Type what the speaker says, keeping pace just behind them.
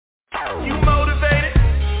You motivated?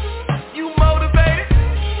 You motivated?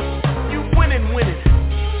 You winning?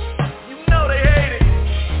 You know they hate it.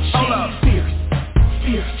 Hold up. Fierce,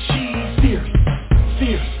 she's fierce,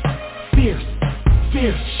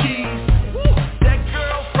 she's That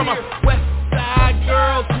girl from a west side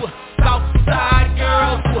girl to a south side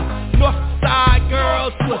girl to a north side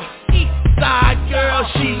girl to a east side girl.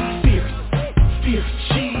 She's fierce,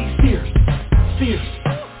 she's fierce.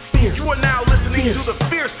 You are now listening to the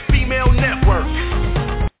Fierce Female Network.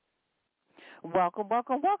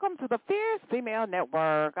 Welcome to the Fierce Female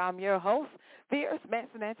Network. I'm your host, Fierce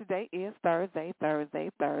Manson, and today is Thursday,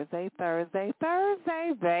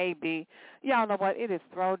 baby. Y'all know what? It is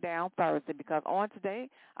Throwdown Thursday because on today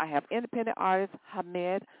I have independent artist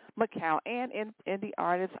Ahmad, McCown, and indie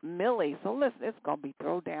artist Millie. So listen, it's going to be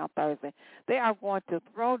Throwdown Thursday. They are going to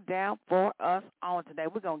throw down for us on today.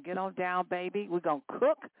 We're going to get on down, baby. We're going to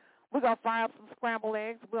cook. We're going to fry up some scrambled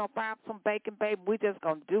eggs. We're going to fry up some bacon, baby. We're just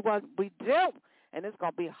going to do what we do. And it's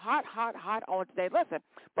going to be hot on today. Listen,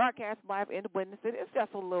 broadcast live in the Windy City. It's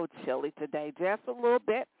just a little chilly today, just a little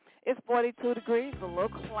bit. It's 42 degrees, a little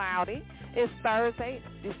cloudy. It's Thursday,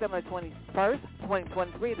 December 21st,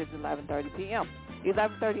 2023. It is 11:30 p.m.,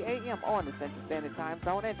 11:30 a.m. on the Central Standard Time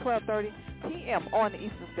Zone, and 12:30 p.m. on the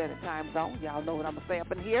Eastern Standard Time Zone. Y'all know what I'm going to say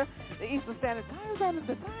up in here. The Eastern Standard Time Zone is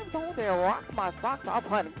the time zone that rocks my socks off,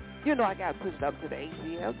 honey. You know I got to push it up to the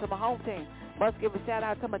ATL, to my home team. Must give a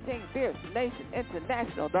shout-out to my team, Fierce Nation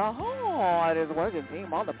International, the hardest working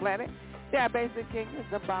team on the planet. They are based in Kenya,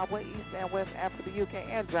 Zimbabwe, East and West Africa, UK,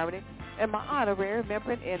 and Germany. And my honorary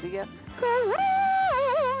member in India,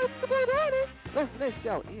 listen, this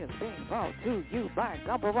show is being brought to you by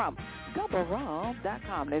Gumbo Rum.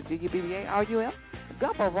 GumboRum.com. That's GUBBARUM.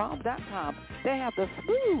 GumboRum.com. They have the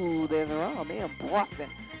smoothest rum in Boston.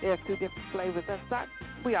 There's two different flavors in stock.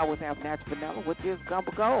 We always have natural vanilla, which is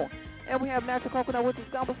Gumbo Gold. And we have natural coconut, which is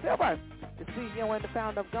Gumbo Silver. The CEO and the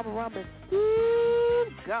founder of Gumbo Rum is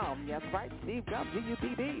Steve Gum. Yes, right, Steve Gum,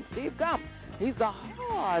 G-U-B-B, Steve Gum. He's the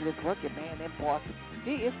hardest working man in Boston.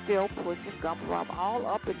 He is still pushing Gumbo Rum all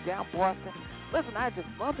up and down Boston. Listen, I just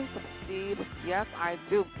love me some Steve. Yes, I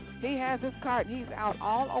do. He has his card. He's out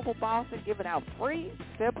all over Boston giving out free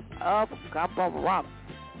sips of Gumbo Rum.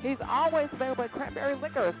 He's always available at Cranberry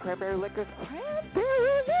Liquors.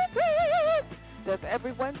 That's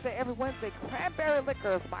every Wednesday, Cranberry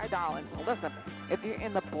Liquors, my darling. So listen, if you're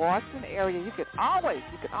in the Boston area, you can always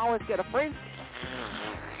get a free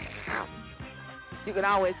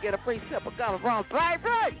sip of Gumbo Rum.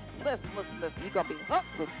 Right. Listen, you're going to be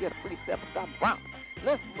hooked to get a free sip of Gumbo Rum.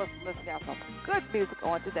 Listen, got some good music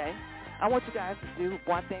on today. I want you guys to do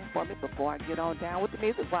one thing for me before I get on down with the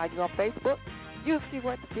music. While you're on Facebook, use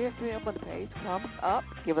keyword FierceFM when the page comes up.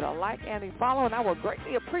 Give it a like and a follow, and I will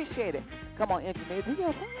greatly appreciate it. Come on, engineer, do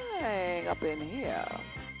your thing up in here.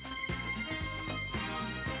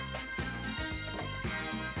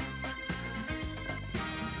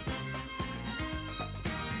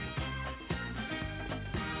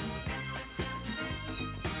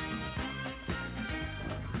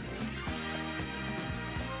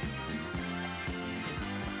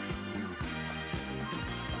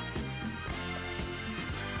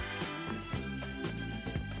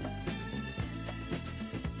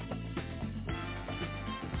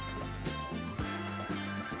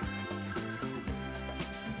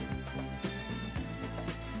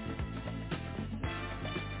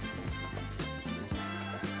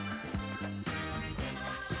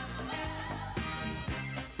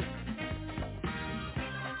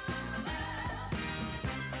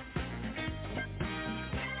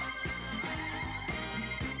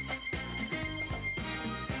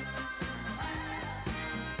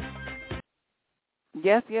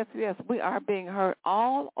 Yes. We are being heard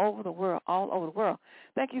all over the world.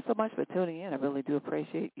 Thank you so much for tuning in. I really do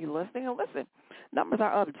appreciate you listening. And listen, numbers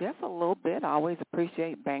are up just a little bit. I always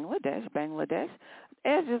appreciate Bangladesh.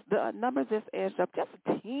 The numbers just edged up just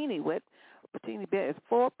a teeny bit. It's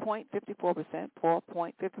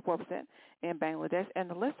 4.54% in Bangladesh. And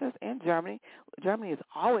the listeners in Germany is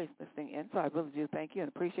always listening in, so I really do thank you and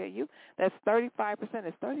appreciate you. That's 35%.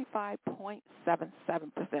 It's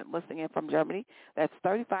 35.77% listening in from Germany. That's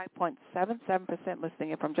 35.77% listening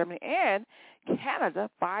in from Germany. And Canada,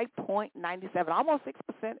 5.97%, almost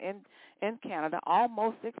 6% in Canada,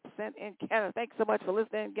 almost 6% in Canada. Thanks so much for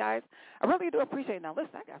listening, guys. I really do appreciate it. Now,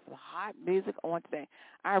 listen, I got some hot music on today.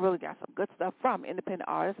 I really got some good stuff stuff from independent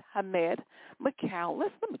artist Ahmad McCown.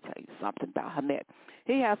 Let me tell you something about Ahmad.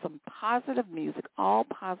 He has some positive music, all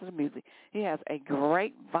positive music. He has a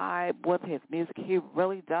great vibe with his music. He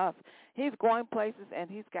really does. He's going places, and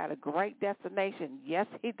he's got a great destination. Yes,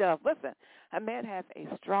 he does. Listen, Ahmad has a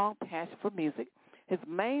strong passion for music. His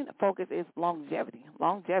main focus is longevity.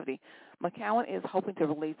 McCown is hoping to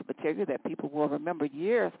release material that people will remember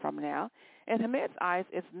years from now. In Ahmad's eyes,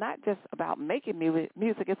 it's not just about making music,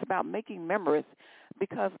 it's about making memories,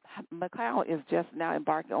 because McCown is just now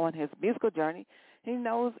embarking on his musical journey. He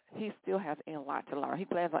knows he still has a lot to learn. He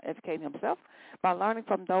plans on educating himself by learning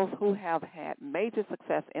from those who have had major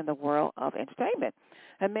success in the world of entertainment.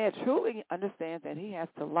 Ahmad truly understands that he has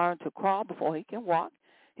to learn to crawl before he can walk.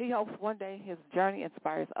 He hopes one day his journey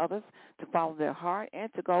inspires others to follow their heart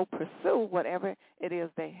and to go pursue whatever it is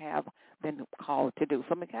they have been called to do.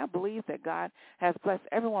 So McCown believes that God has blessed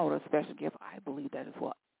everyone with a special gift. I believe that as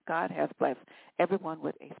well. God has blessed everyone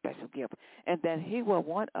with a special gift, and that he will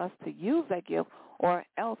want us to use that gift, or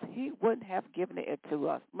else he wouldn't have given it to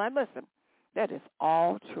us. Now listen, that is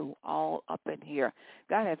all true, all up in here.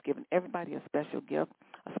 God has given everybody a special gift,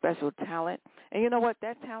 a special talent. And you know what?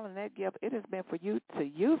 That talent, that gift, it has been for you to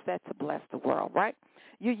use that to bless the world, right?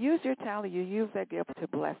 You use your talent, you use that gift to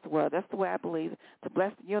bless the world. That's the way I believe, to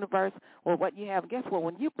bless the universe or what you have. And guess what?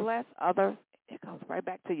 When you bless others, it comes right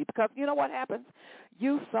back to you, because you know what happens?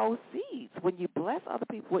 You sow seeds. When you bless other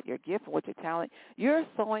people with your gift and with your talent, you're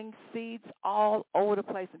sowing seeds all over the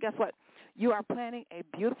place. And guess what? You are planting a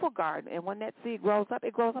beautiful garden, and when that seed grows up,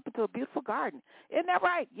 it grows up into a beautiful garden. Isn't that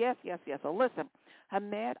right? Yes. So listen,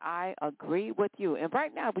 Ahmad, I agree with you. And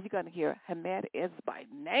right now, what you're going to hear, Ahmad is my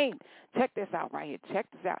name. Check this out right here. Check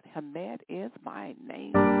this out. Ahmad is my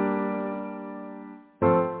name.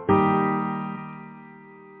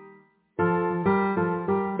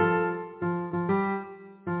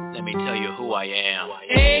 Let me tell you who I am.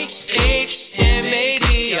 H-H-M-A-D,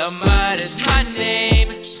 Ahmad is my name.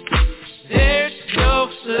 There's no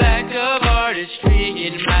lack of artistry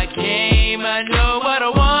in my game. I know what I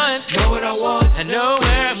want, I know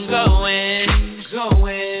where I'm going.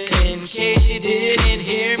 In case you didn't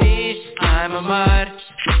hear me, I'm Ahmad.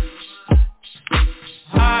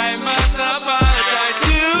 I must apologize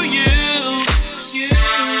to you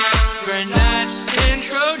for not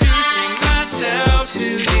introducing myself to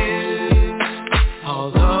you.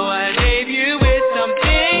 Although I gave you with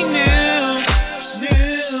something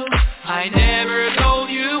new, I never told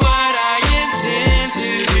you what I intend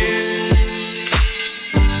to do.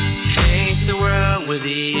 Change the world with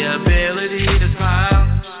the ability to smile.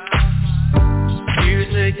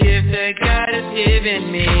 Use the gift that God has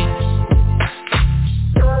given me.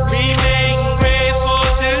 Remain grateful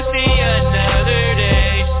to see another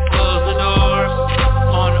day. Close the door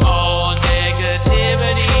on all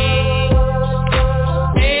negativity.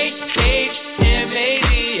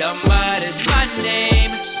 H-H-M-A-D, Ahmad is my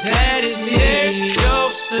name. That is me. There's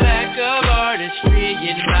no lack of artistry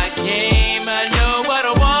in my game. I know what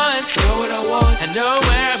I want, I know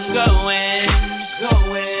where I'm going.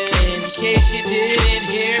 In case you didn't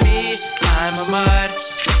hear me, I'm Ahmad.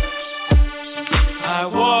 I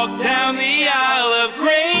walk down the aisle of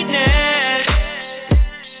greatness.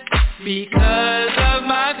 Because of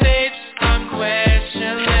my faith, I'm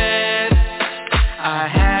questionless. I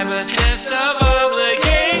have a sense of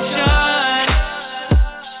obligation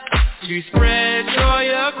to spread joy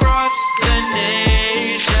across the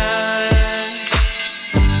nation.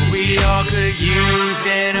 We all could use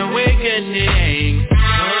an awakening. Oh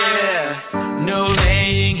yeah, no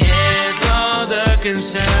laying hands on the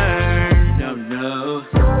concern. No.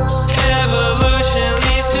 Evolution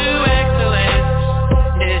leads to excellence.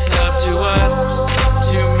 It's up to us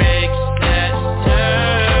to make that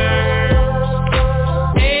turn.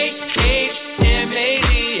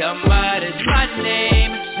 H-H-M-A-D, Ahmad is my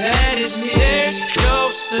name. That is me. There's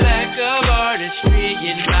no lack of artistry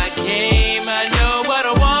in my game. I know what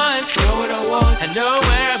I want, I know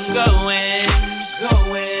where I'm going.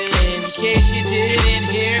 In case you didn't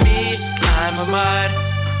hear me, I'm Ahmad.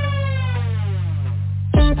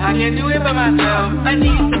 I can't do it by myself, I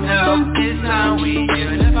need some help. It's time we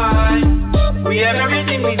unify. We have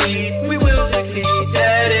everything we need, we will succeed.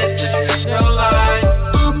 That is the truth, no lie.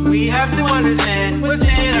 We have to understand what's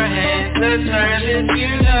in our hands. Let's turn this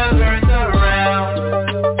universe around.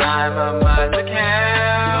 I'm Ahmad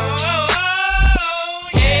McCown.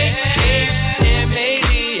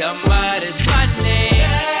 H-H-M-A-D, Ahmad is my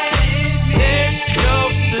name. There's no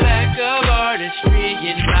lack of artistry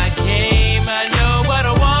in my game. I know what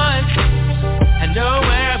I want, I know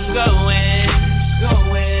where I'm going.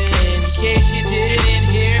 In case you didn't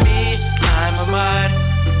hear me, I'm Ahmad.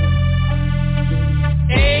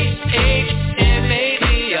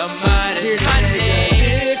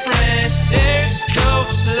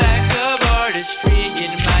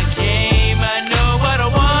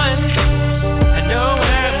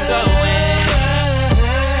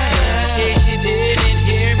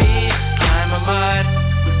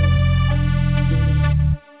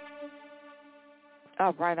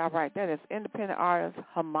 All right. That is independent artist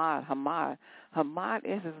Ahmad. Ahmad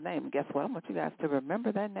is his name. Guess what? I want you guys to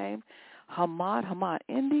remember that name. Ahmad,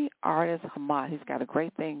 indie artist Ahmad. He's got a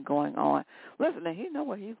great thing going on. Listen, he know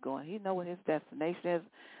where he's going. He know what his destination is.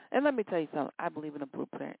 And let me tell you something. I believe in a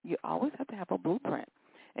blueprint. You always have to have a blueprint.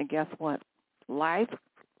 And guess what? Life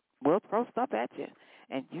will throw stuff at you.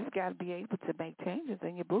 And you've got to be able to make changes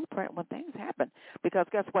in your blueprint when things happen. Because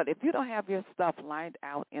guess what? If you don't have your stuff lined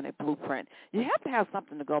out in a blueprint, you have to have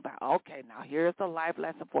something to go by. Okay, now here's the life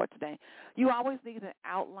lesson for today. You always need an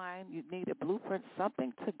outline. You need a blueprint,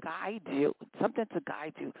 something to guide you.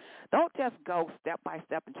 Don't just go step by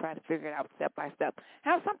step and try to figure it out step by step.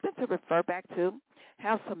 Have something to refer back to.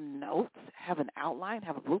 Have some notes. Have an outline.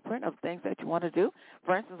 Have a blueprint of things that you want to do.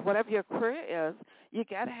 For instance, whatever your career is, you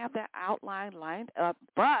got to have that outline lined up.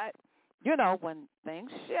 But, when things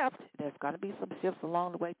shift, there's going to be some shifts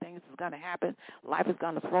along the way. Things is going to happen. Life is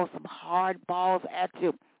going to throw some hard balls at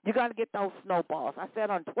you. You're going to get those snowballs. I said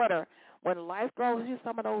on Twitter, when life throws you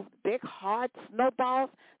some of those big, hard snowballs,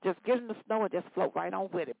 just get in the snow and just float right on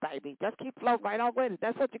with it, baby. Just keep floating right on with it.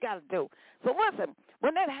 That's what you got to do. So listen,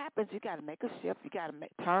 when that happens, you got to make a shift. You got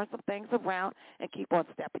to turn some things around and keep on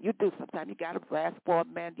stepping. You do sometimes. You got to rest for a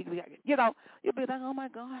minute. You'll be like, oh, my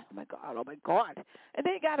God. And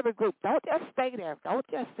then you got to regroup. Don't just stay there. Don't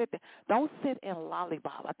just sit there. Don't sit in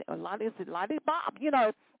lollipop. I think lollipop,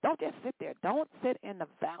 don't just sit there. Don't sit in the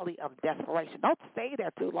valley of desperation. Don't stay there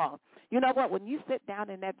too long. You know what? When you sit down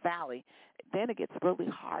in that valley, then it gets really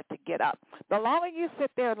hard to get up. The longer you sit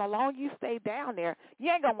there and the longer you stay down there, you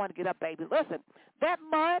ain't going to want to get up, baby. Listen, that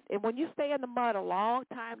mud, and when you stay in the mud a long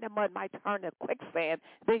time, that mud might turn to quicksand,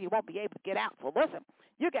 then you won't be able to get out. So listen,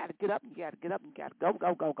 you got to get up, and you got to get up, and you got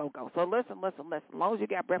to go. So listen. As long as you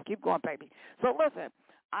got breath, keep going, baby. So listen,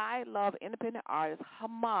 I love independent artist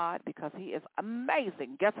Ahmad because he is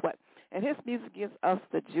amazing. Guess what? And his music gives us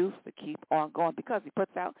the juice to keep on going because he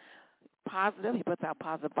puts out positive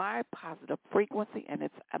vibe, positive frequency, and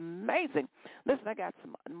it's amazing. Listen, I got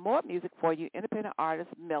some more music for you. Independent artist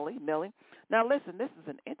Milli. Now listen, this is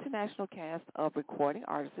an international cast of recording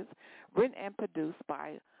artists written and produced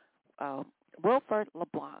by Wilfred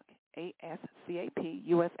LeBlanc, ASCAP.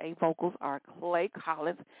 USA vocals are Clay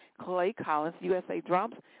Collins, USA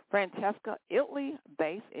drums, Francesca Italy,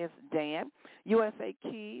 bass is Dan, USA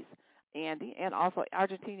keys, Andy, and also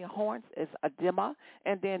Argentina Horns is Dima,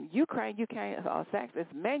 and then Ukraine sax is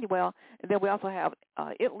Manuel, and then we also have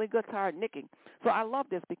Italy guitar, Nicky. So I love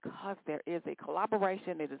this because there is a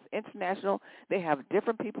collaboration. It is international. They have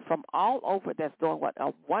different people from all over that's doing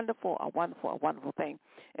a wonderful thing.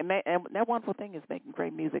 And that wonderful thing is making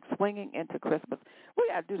great music, swinging into Christmas. We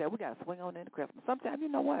got to do that. We got to swing on into Christmas. Sometimes, you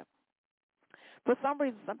know what? For some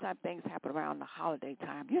reason, sometimes things happen around the holiday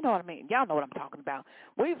time. You know what I mean? Y'all know what I'm talking about.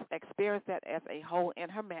 We've experienced that as a whole in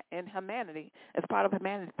humanity, as part of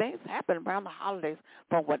humanity. Things happen around the holidays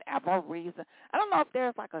for whatever reason. I don't know if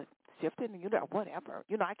there's like a shift in the universe or whatever.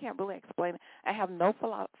 I can't really explain it. I have no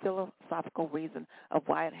philosophical reason of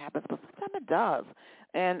why it happens, but sometimes it does.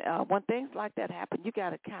 And when things like that happen, you got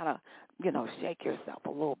to kind of, shake yourself a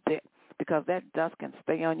little bit. Because that dust can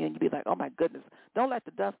stay on you and you be like, oh, my goodness, don't let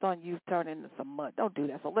the dust on you turn into some mud. Don't do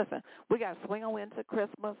that. So, listen, we got to swing on into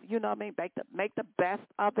Christmas. You know what I mean? Make the best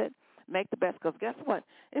of it. Make the best because guess what?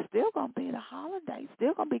 It's still going to be the holiday. It's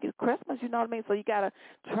still going to be Christmas. You know what I mean? So you got to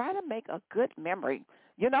try to make a good memory.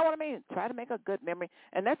 You know what I mean? Try to make a good memory.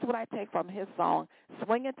 And that's what I take from his song,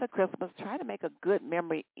 Swing Into Christmas. Try to make a good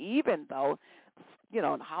memory even though,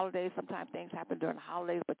 the holidays, sometimes things happen during the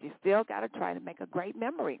holidays, but you still got to try to make a great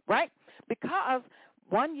memory, right? Because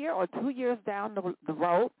 1 year or 2 years down the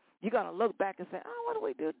road, you're going to look back and say, oh, what do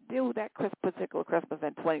we do with that particular Christmas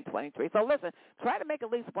in 2023? So listen, try to make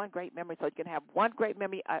at least one great memory so you can have one great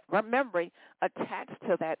memory attached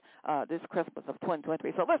to that this Christmas of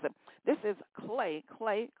 2023. So listen, this is Clay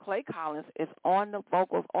Collins is on the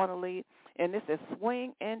vocals, on the lead, and this is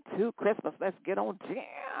Swing Into Christmas. Let's get on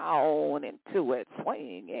down into it.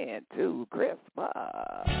 Swing into Christmas.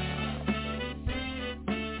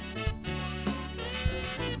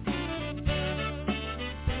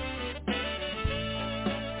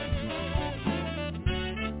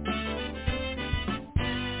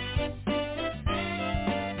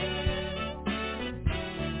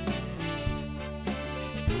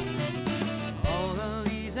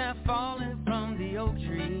 Falling from the oak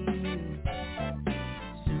tree,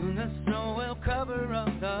 soon the snow will cover up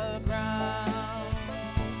the ground.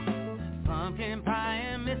 Pumpkin pie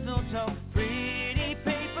and mistletoe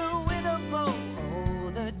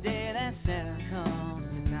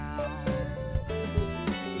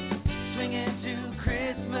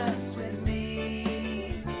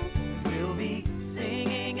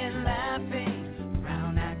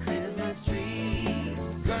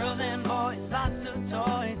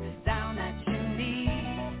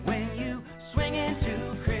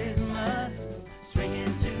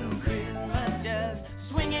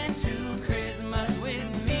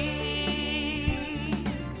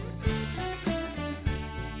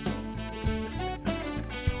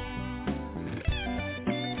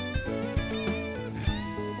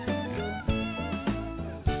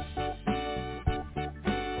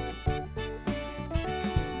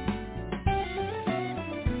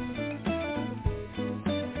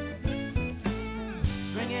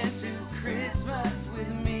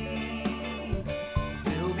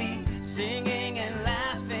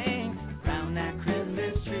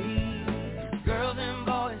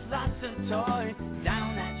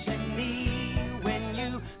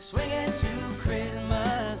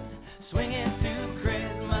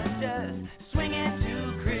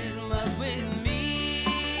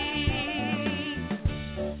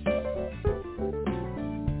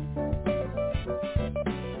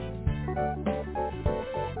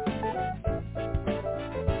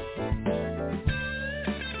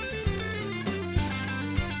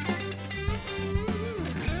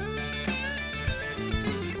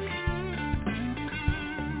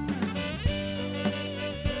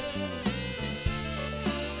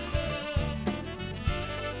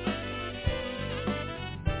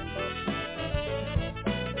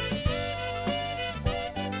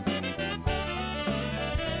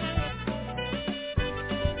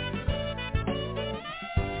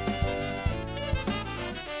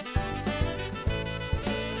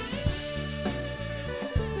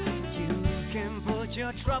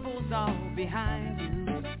your troubles all behind you.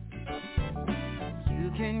 You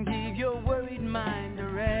can give your worried mind a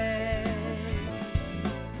rest.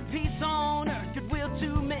 Peace on earth, goodwill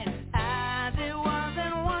to men, as it was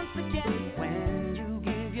and once again. When you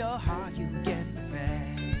give your heart, you get the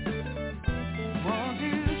best. Won't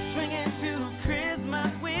you swing into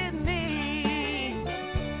Christmas with me?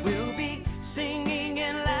 We'll be singing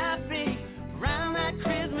and laughing around that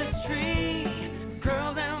Christmas tree.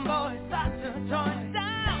 Girls and boys, lots of toys,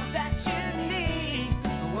 sounds that you need.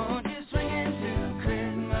 Won't you swing into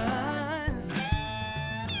Christmas?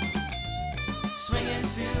 Swing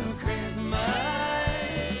into Christmas.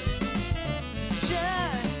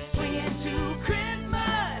 Just swing into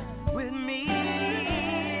Christmas with me.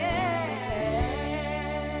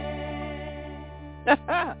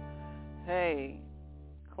 Hey,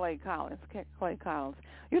 Clay Collins.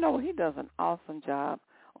 You know, he does an awesome job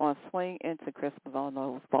on Swing Into Christmas on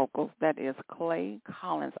those vocals. That is Clay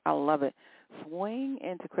Collins. I love it. Swing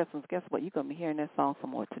Into Christmas. Guess what? You're going to be hearing that song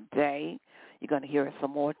some more today. You're going to hear it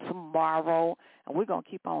some more tomorrow. And we're going to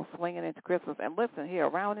keep on swinging into Christmas. And listen, here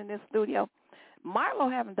around in this studio, Milo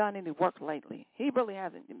haven't done any work lately. He really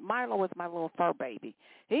hasn't. Milo is my little fur baby.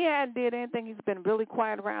 He hadn't did anything. He's been really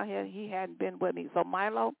quiet around here. He hadn't been with me. So,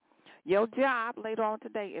 Milo, your job later on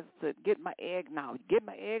today is to get my eggnog. Get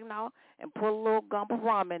my eggnog and put a little gump of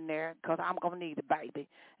rum in there because I'm going to need it, baby.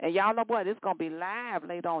 And y'all know what? It's going to be live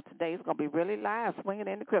later on today. It's going to be really live, swinging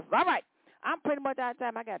into Christmas. All right. I'm pretty much out of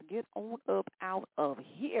time. I got to get on up out of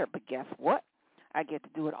here. But guess what? I get to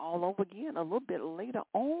do it all over again a little bit later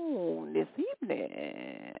on this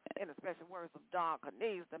evening. In the special words of Don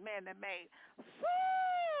Cornelius, the man that made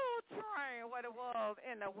Soul Train what it was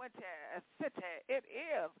in the Winter City. It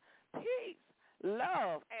is peace,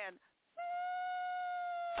 love, and